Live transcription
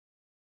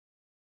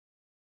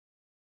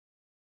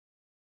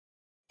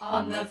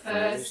On the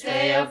first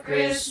day of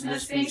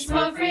Christmas, Pink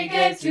Smokefree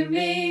gave to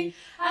me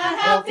a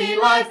healthy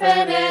life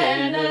and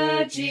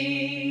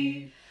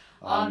energy.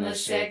 On the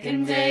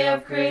second day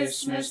of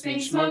Christmas,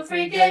 Pink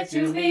Smokefree gave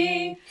to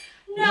me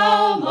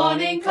no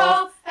morning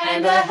cough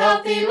and a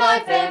healthy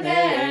life and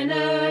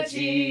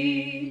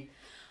energy.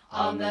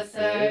 On the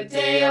third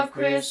day of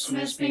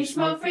Christmas, Pink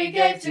Smokefree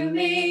gave to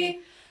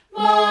me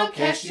more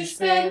cash to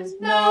spend,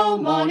 no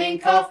morning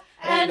cough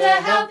and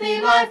a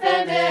healthy life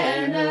and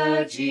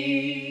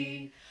energy.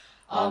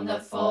 On the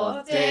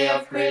fourth day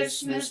of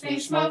Christmas,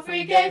 Pink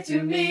Smokefree gave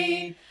to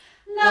me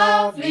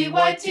lovely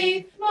white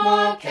teeth,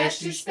 more cash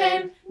to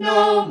spend,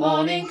 no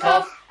morning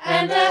cough,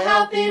 and a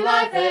healthy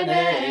life and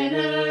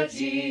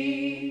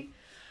energy.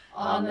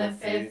 On the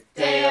fifth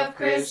day of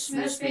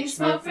Christmas, Pink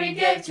Smokefree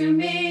gave to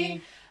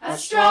me a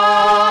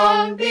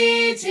strong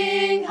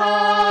beating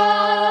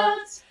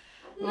heart,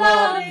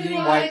 lovely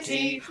white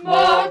teeth,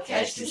 more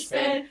cash to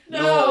spend,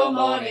 no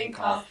morning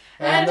cough,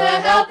 and a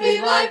healthy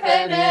life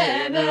and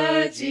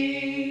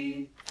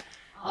energy.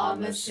 On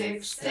the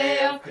sixth day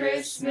of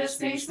Christmas,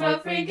 Pink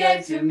Smokefree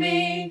gave to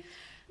me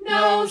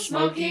no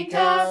smoky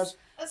cars,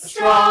 a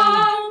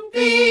strong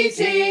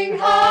beating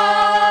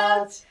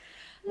heart,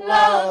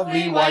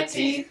 lovely white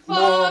teeth,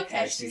 more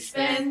cash to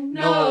spend,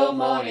 no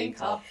morning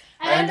cough,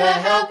 and a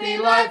healthy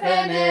life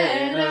and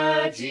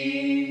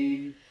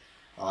energy.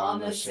 On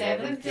the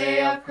seventh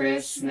day of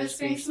Christmas,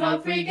 Pink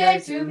Smokefree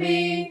gave to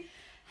me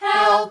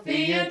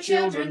healthier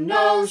children,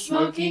 no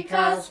smoky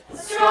cars, a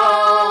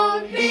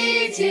strong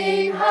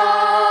beating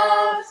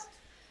heart,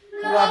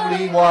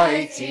 lovely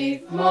white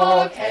teeth,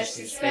 more cash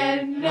to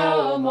spend,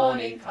 no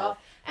morning cough,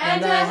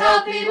 and a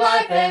healthy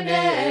life and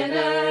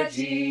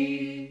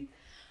energy.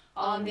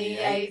 On the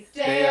eighth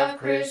day of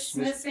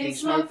Christmas, Pink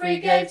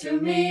Smokefree gave to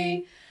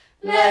me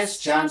less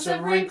chance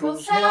of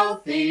wrinkles,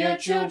 healthier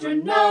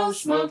children, no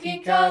smoky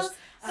cars,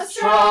 a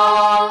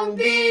strong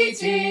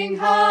beating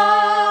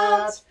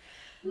heart,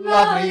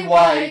 lovely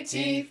white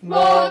teeth,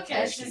 more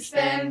cash to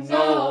spend,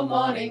 no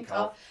morning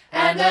cough,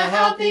 and a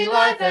healthy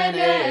life and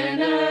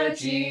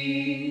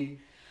energy.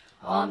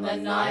 On the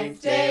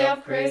ninth day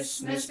of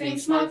Christmas, Pink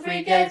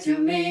Smokefree gave to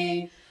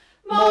me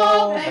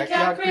more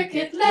backyard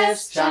cricket,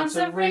 less chance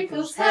of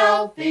wrinkles,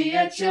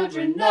 healthier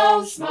children,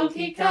 no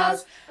smoky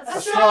cars, a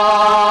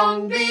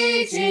strong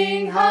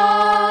beating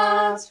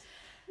heart,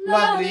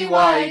 lovely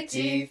white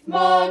teeth,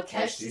 more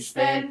cash to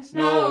spend,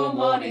 no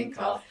morning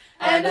cough,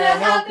 and a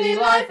healthy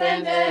life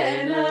and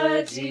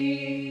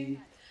energy.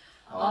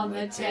 On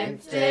the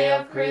 10th day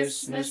of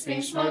Christmas,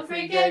 Pink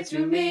Smokefree gave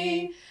to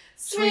me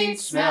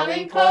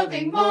sweet-smelling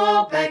clothing,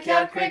 more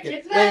backyard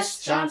cricket,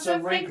 less chance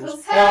of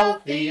wrinkles,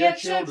 healthier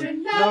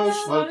children, no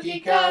smoky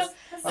cars,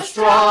 a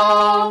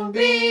strong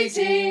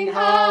beating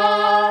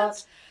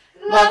heart,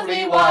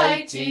 lovely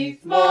white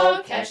teeth,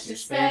 more cash to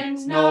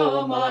spend,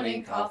 no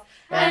morning cough,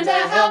 and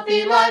a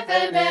healthy life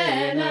and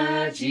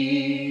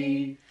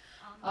energy.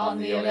 On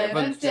the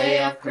 11th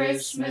day of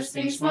Christmas,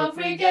 Pink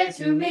Smokefree gave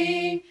to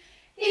me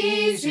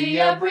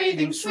easier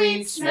breathing,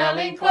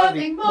 sweet-smelling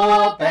clothing,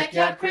 more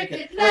backyard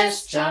cricket,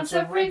 less chance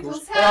of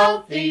wrinkles,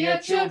 healthier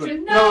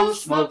children, no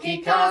smoky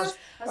cars,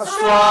 a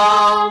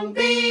strong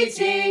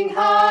beating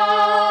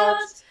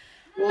heart,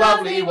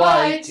 lovely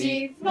white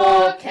teeth,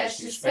 more cash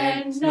to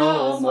spend,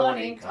 no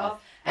morning cough,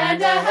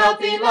 and a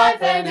healthy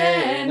life and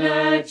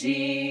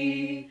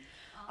energy.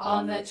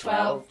 On the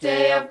 12th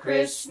day of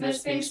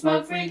Christmas, Pink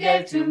Smokefree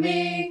gave to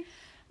me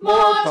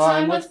more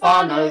time with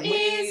whānau,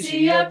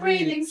 easier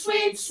breathing,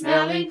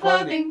 sweet-smelling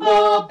clothing,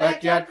 more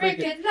backyard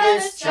cricket,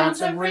 less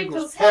chance of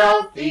wrinkles,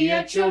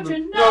 healthier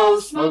children, no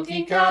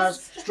smoky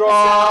cars,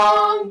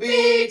 strong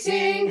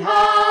beating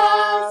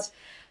heart,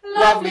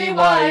 lovely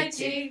white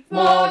teeth,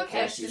 more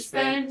cash to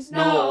spend,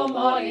 no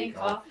morning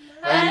cough,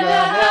 and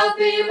a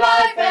healthy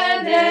life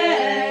and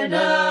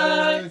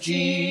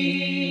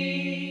energy.